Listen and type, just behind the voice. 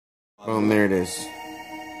Boom, there it is.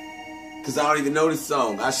 Cause I don't even know this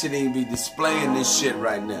song. I shouldn't even be displaying this shit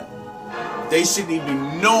right now. They shouldn't even be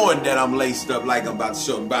knowing that I'm laced up like I'm about to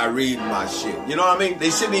show them by reading my shit. You know what I mean? They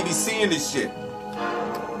shouldn't even be seeing this shit.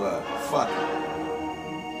 But fuck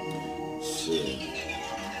it. Shit.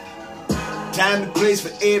 Time and place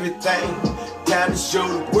for everything. Time to show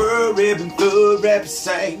the world Reverend Thug rapper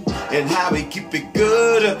sing. And how he keep it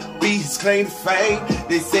good be his claim to fame.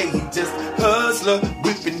 They say he just a hustler,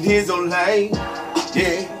 whipping his own lane.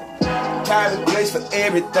 Yeah. Time and place for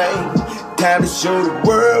everything. Time to show the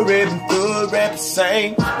world Reverend Thug rapper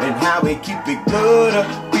sing. And how he keep it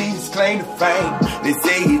good be his claim to fame. They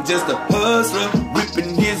say he just a hustler,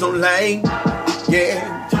 whipping his own lane.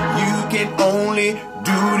 Yeah. You can only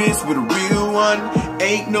do this with a real one.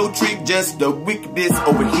 Ain't no trick, just the wickedness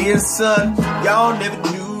over here, son. Y'all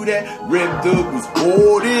never knew that Rev Thug was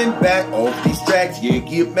holding back off these tracks. Yeah,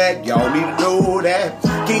 get back, y'all need to know that.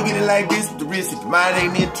 Can't get it like this with the wrist if your mind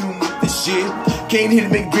ain't in tune with this shit. Can't hit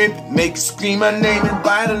it, make it drip, make it scream my name and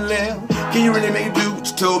bite a limb. Can you really make it do what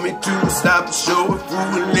you told me to? Stop the show it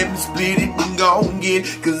through and let me split it and go and get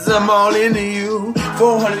it. Cause I'm all into you.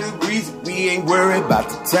 400 degrees, we ain't worried about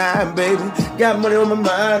the time, baby. Got money on my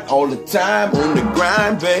mind all the time, on the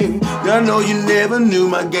grind, baby. I know you never knew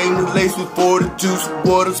my game was laced with 42. So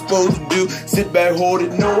what I'm supposed to do? Sit back, hold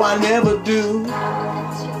it? No, I never do.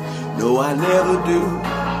 No, I never do.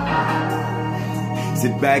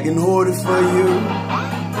 Sit back and hold it for you.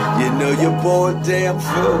 You know your boy damn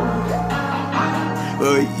fool.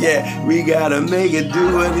 Oh yeah, we gotta make it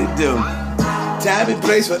do what it do. Time and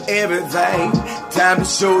place for everything. Time to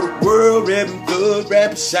show the world Reverend Thug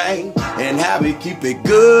rapper shine. And how we keep it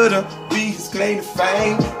good be his claim to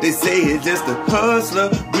fame. They say he's just a hustler,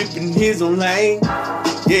 whipping his own lane.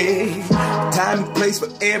 Yeah, time and place for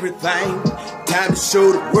everything. Time to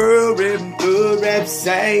show the world Reverend Thug rapper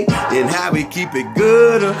shine. And how we keep it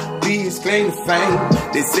good be his claim to fame.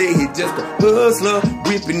 They say he's just a hustler,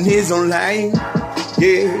 whipping his own lane.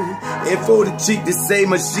 Yeah, and for the chick to say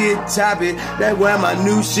my shit choppy, that's why my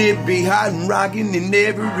new shit be hot and rocking in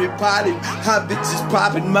every party. Hot bitches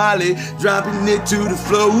popping Molly, dropping it to the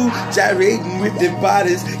floor, gyrating with their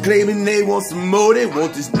bodies, claiming they want some more. They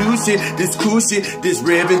want this new shit, this cool shit, this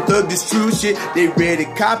Reverend Thug, this true shit. They ready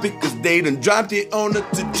to copy cause they done dropped it on the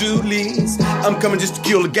to-do list. I'm coming just to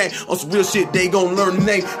kill the game on some real shit. They gon' learn the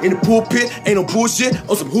name in the pulpit. Ain't no bullshit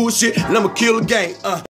on some hood shit, and I'ma kill the game.